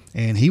 Mm-hmm.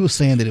 And he was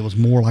saying that it was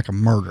more like a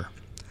murder.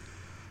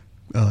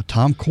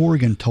 Tom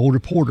Corrigan told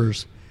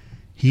reporters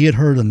he had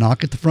heard a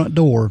knock at the front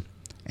door,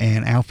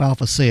 and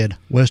Alfalfa said,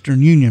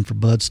 "Western Union for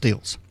Bud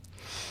Stilts."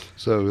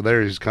 So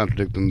there he's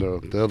contradicting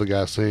the other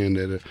guy saying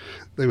that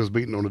they was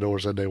beating on the door,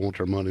 said they want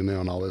their money now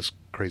and all this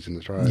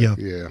craziness, right? Yeah.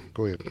 Yeah,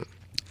 go ahead.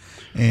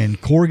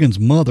 And Corrigan's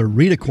mother,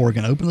 Rita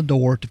Corrigan, opened the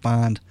door to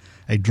find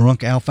a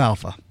drunk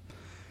Alfalfa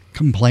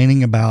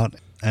complaining about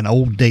an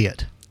old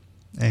debt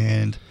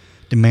and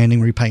demanding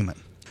repayment.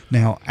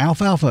 Now,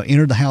 Alfalfa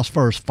entered the house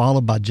first,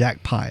 followed by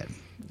Jack Pyatt.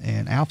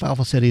 And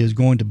Alfalfa said he was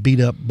going to beat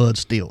up Bud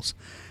Stilts.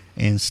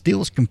 And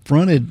Stilts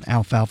confronted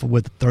Alfalfa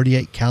with a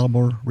 .38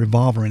 caliber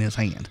revolver in his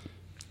hand.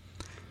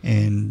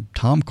 And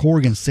Tom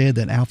Corrigan said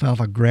that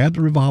Alfalfa grabbed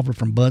the revolver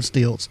from Bud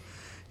Stilts,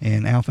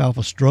 and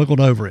Alfalfa struggled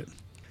over it.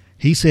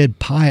 He said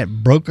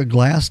Pyatt broke a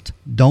glass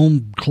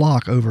dome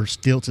clock over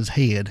Stilts'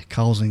 head,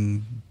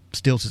 causing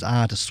Stilts'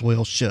 eye to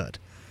swell shut.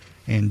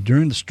 And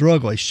during the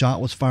struggle, a shot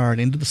was fired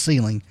into the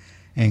ceiling,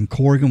 and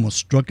Corrigan was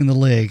struck in the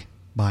leg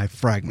by a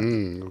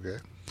fragment. Okay.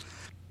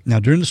 Now,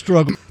 during the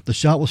struggle, the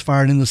shot was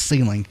fired into the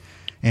ceiling,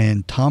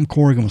 and Tom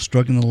Corrigan was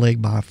struck in the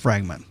leg by a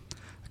fragment.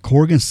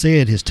 Corrigan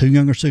said his two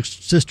younger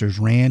sisters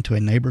ran to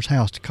a neighbor's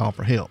house to call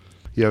for help.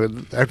 Yeah,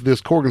 after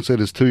this, Corrigan said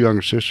his two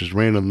younger sisters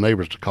ran to the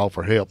neighbors to call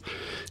for help.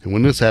 And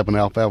when this happened,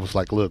 Alfalfa was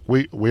like, "Look,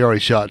 we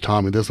already shot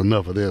Tommy. There's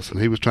enough of this." And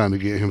he was trying to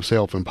get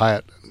himself and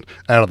Pyatt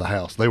out of the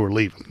house. They were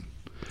leaving.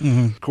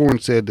 Mm-hmm. Corrigan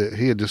said that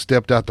he had just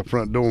stepped out the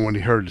front door when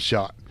he heard the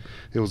shot.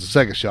 It was the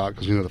second shot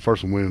because, the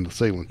first one went into the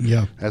ceiling.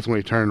 Yeah. That's when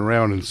he turned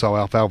around and saw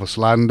Alfalfa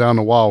sliding down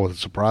the wall with a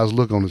surprised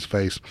look on his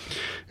face,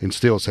 and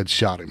Stilts had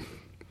shot him.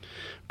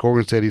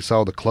 Corrigan said he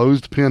saw the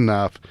closed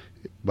penknife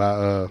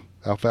by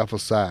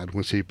Alfalfa's side,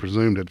 which he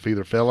presumed had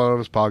either fell out of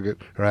his pocket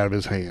or out of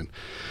his hand.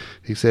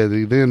 He said that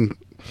he then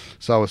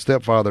saw his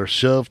stepfather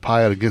shove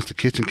Pyatt against the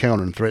kitchen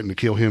counter and threaten to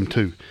kill him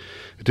too.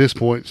 At this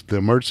point, the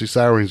emergency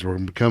sirens were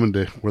coming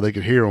to where they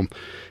could hear him,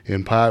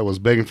 and Pyatt was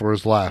begging for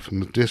his life.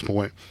 And at this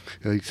point,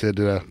 he said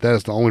that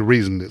is the only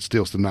reason that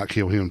Stilts did not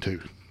kill him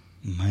too.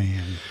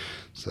 Man.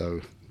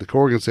 So the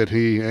Corrigan said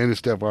he and his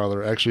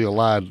stepfather actually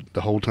lied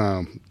the whole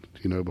time,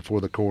 before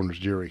the coroner's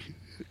jury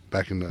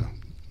back in the,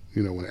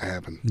 when it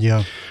happened.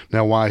 Yeah.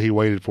 Now, why he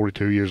waited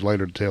 42 years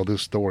later to tell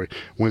this story,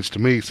 which to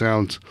me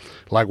sounds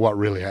like what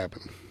really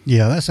happened.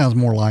 Yeah, that sounds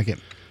more like it.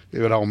 It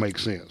would all make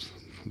sense.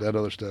 That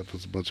other stuff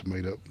was a bunch of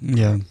made up.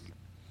 Yeah.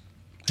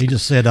 He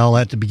just said all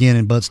that at the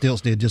beginning, Bud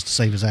Stilts did, just to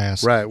save his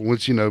ass. Right.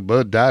 Once,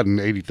 Bud died in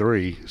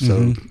 83,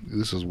 so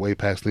this is way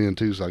past then,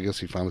 too. So I guess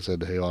he finally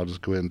said, hey, I'll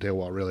just go ahead and tell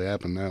what really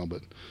happened now.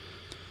 But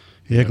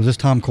yeah, because this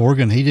Tom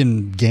Corrigan, he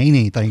didn't gain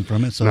anything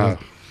from it. So, no.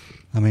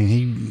 I mean,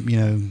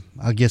 he,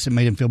 I guess it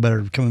made him feel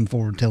better coming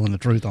forward and telling the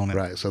truth on it.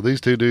 Right. So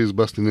these two dudes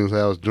busting in his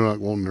house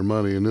drunk, wanting their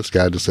money, and this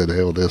guy just said,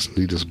 hell with this, and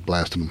he just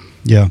blasted them.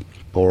 Yeah.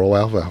 Poor old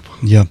Alfalfa.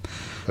 Yeah.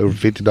 Over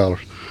 $50.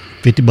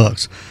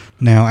 $50.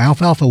 Now,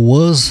 Alfalfa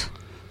was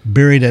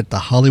buried at the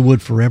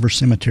Hollywood Forever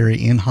Cemetery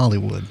in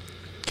Hollywood,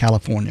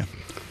 California.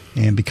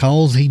 And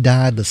because he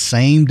died the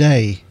same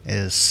day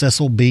as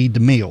Cecil B.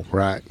 DeMille,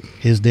 Right.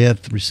 his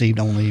death received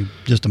only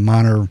just a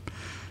minor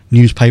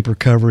newspaper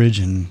coverage.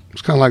 And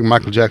It's kind of like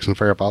Michael Jackson,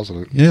 Farrah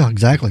Fawcett. yeah,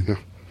 exactly. Yeah.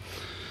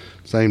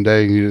 Same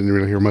day, you didn't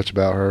really hear much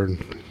about her,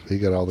 and he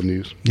got all the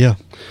news. Yeah.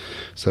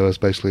 So it's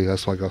basically,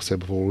 that's like I said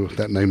before,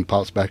 that name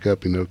pops back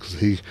up, because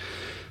he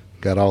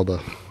got all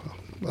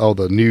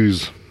the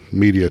news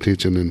media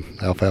attention, and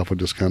Alfalfa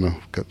just kind of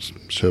got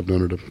shoved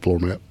under the floor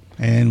mat.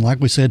 And like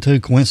we said,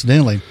 too,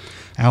 coincidentally,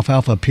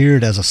 Alfalfa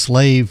appeared as a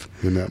slave,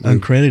 In that movie.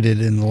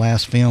 uncredited, in the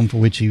last film for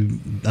which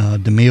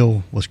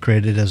DeMille was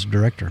credited as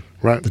director.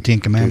 Right. The Ten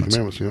Commandments.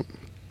 Yep.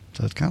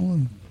 So it's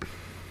kind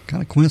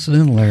of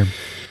coincidental there.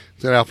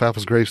 That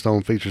Alfalfa's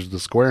gravestone features the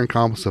square and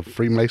compass of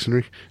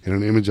Freemasonry and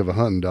an image of a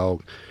hunting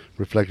dog,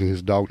 reflecting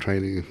his dog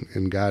training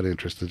and guide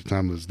interest at the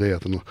time of his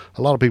death. And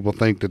a lot of people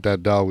think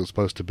that dog is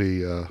supposed to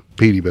be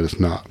Petey, but it's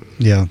not.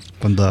 Yeah,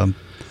 from the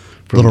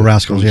Little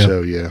Rascals, from the yeah.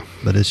 show, yeah.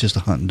 But it's just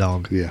a hunting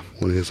dog. Yeah,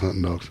 one of his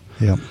hunting dogs.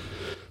 Yeah.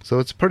 So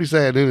it's a pretty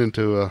sad ending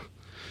to,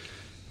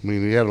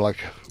 he had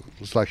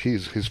it's like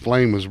his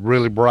flame was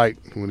really bright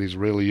when he's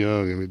really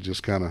young, and it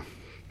just kind of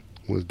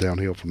was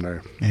downhill from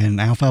there. And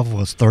Alfalfa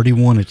was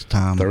 31 at the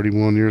time.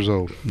 31 years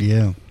old.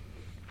 Yeah.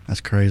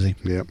 That's crazy.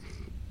 Yep.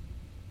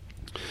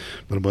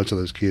 But a bunch of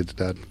those kids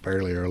died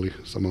fairly early,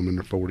 some of them in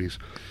their 40s.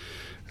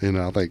 And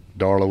I think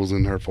Darla was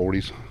in her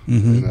 40s,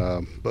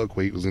 and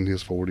Buckwheat was in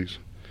his 40s.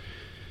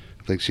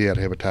 I think she had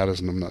hepatitis,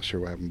 and I'm not sure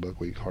what happened to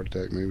Buckwheat. Heart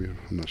attack, maybe.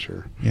 I'm not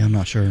sure. Yeah, I'm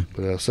not sure.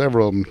 But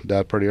several of them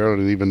died pretty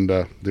early, and even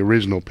the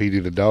original Petey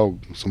the dog,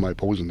 somebody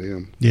poisoned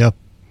him, Yep.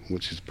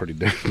 which is pretty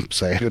damn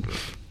sad.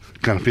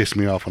 Kind of pissed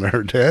me off when I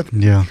heard that.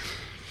 Yeah.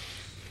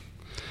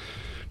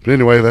 But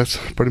anyway, that's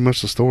pretty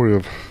much the story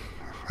of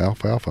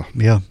Alfalfa.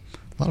 Yeah.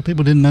 A lot of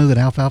people didn't know that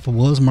Alfalfa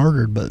was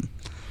murdered, but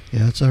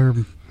yeah, it's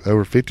over $50.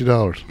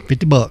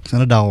 $50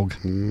 and a dog.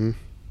 Mm-hmm.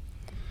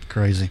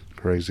 Crazy.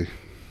 Crazy.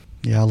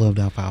 Yeah, I loved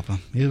Alfalfa.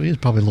 He was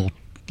probably a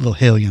little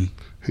hellion.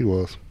 He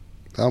was.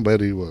 I'll bet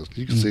he was.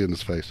 You can see it in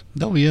his face.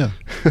 Oh yeah.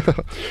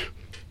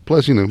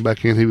 Plus,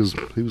 back then he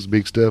was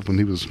big stuff when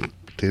he was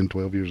 10,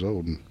 12 years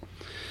old, and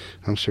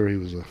I'm sure he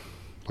was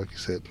like you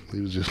said,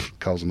 he was just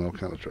causing all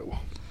kind of trouble.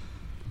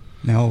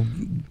 Now,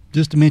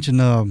 just to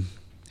mention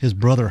his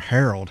brother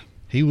Harold,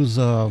 he was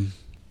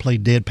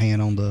played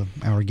Deadpan on the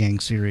Our Gang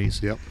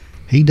series. Yep.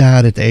 He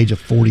died at the age of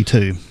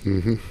 42.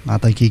 Mm-hmm. I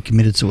think he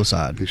committed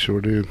suicide. He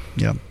sure did.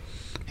 Yep.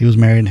 He was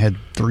married and had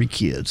 3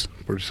 kids.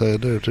 Pretty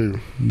sad there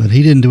too. But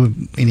he didn't do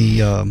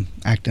any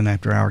acting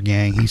after Our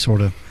Gang. He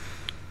sort of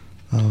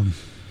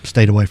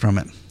stayed away from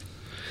it.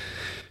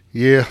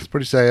 Yeah, it's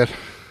pretty sad.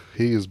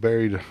 He is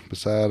buried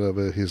beside of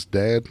his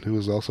dad, who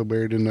was also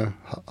buried in the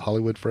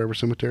Hollywood Forever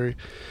Cemetery,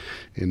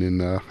 and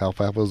then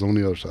Alfalfa's on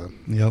the other side.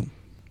 Yep.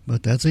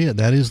 But that's it.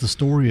 That is the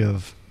story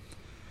of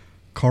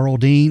Carl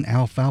Dean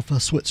Alfalfa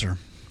Switzer.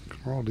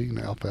 Carl Dean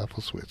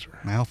Alfalfa Switzer.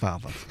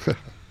 Alfalfa.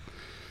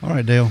 All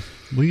right, Dale.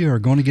 We are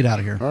going to get out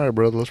of here. All right,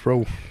 brother. Let's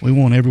roll. We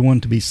want everyone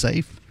to be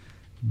safe,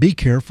 be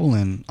careful,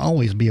 and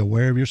always be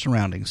aware of your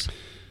surroundings.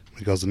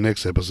 Because the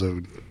next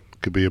episode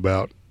could be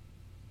about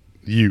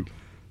you.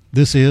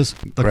 This is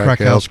the Crack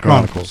House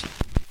Chronicles.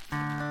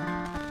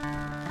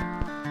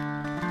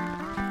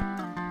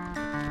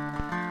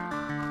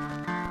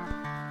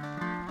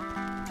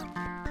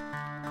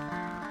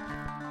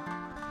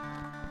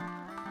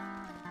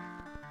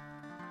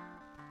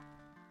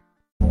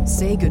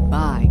 Say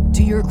goodbye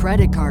to your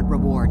credit card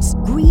rewards.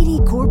 Greedy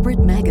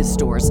corporate mega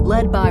stores,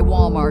 led by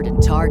Walmart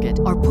and Target,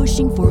 are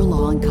pushing for a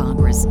law in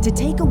Congress to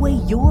take away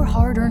your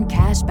hard-earned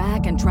cash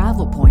back and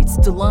travel points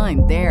to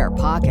line their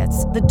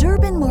pockets. The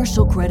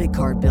Durbin-Marshall credit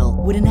card bill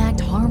would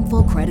enact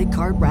harmful credit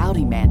card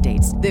routing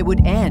mandates that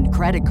would end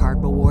credit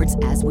card rewards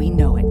as we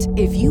know it.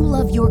 If you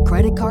love your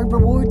credit card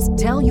rewards,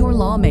 tell your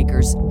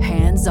lawmakers,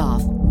 hands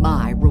off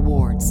my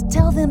rewards.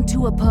 Tell them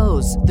to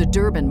oppose the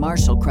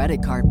Durbin-Marshall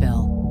credit card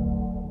bill.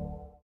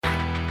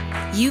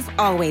 You've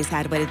always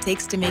had what it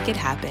takes to make it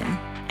happen,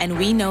 and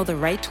we know the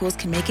right tools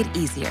can make it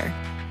easier.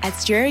 At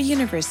Strayer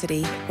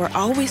University, we're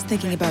always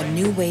thinking about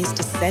new ways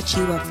to set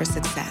you up for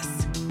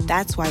success.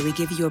 That's why we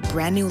give you a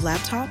brand new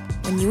laptop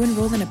when you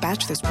enroll in a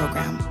bachelor's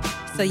program.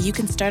 so you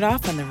can start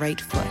off on the right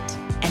foot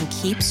and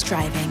keep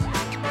striving.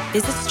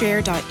 Visit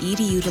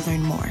strayer.edu to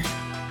learn more.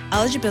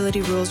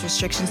 Eligibility rules,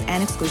 restrictions,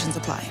 and exclusions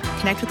apply.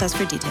 Connect with us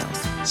for details.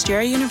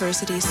 Strayer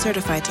University is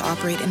certified to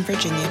operate in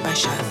Virginia by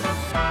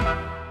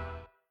Chev.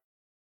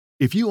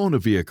 If you own a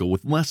vehicle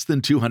with less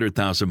than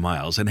 200,000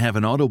 miles and have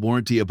an auto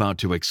warranty about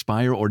to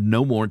expire or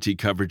no warranty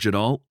coverage at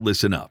all,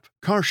 listen up.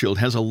 CarShield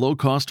has a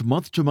low-cost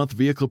month-to-month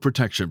vehicle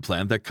protection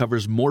plan that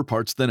covers more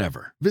parts than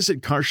ever.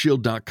 Visit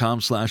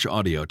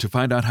carshield.com/audio to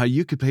find out how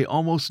you could pay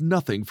almost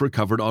nothing for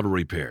covered auto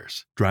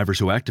repairs. Drivers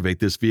who activate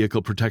this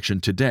vehicle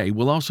protection today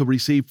will also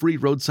receive free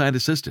roadside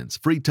assistance,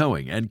 free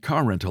towing, and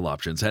car rental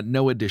options at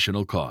no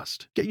additional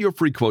cost. Get your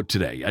free quote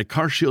today at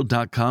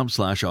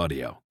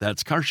carshield.com/audio.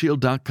 That's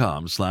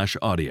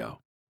carshield.com/audio.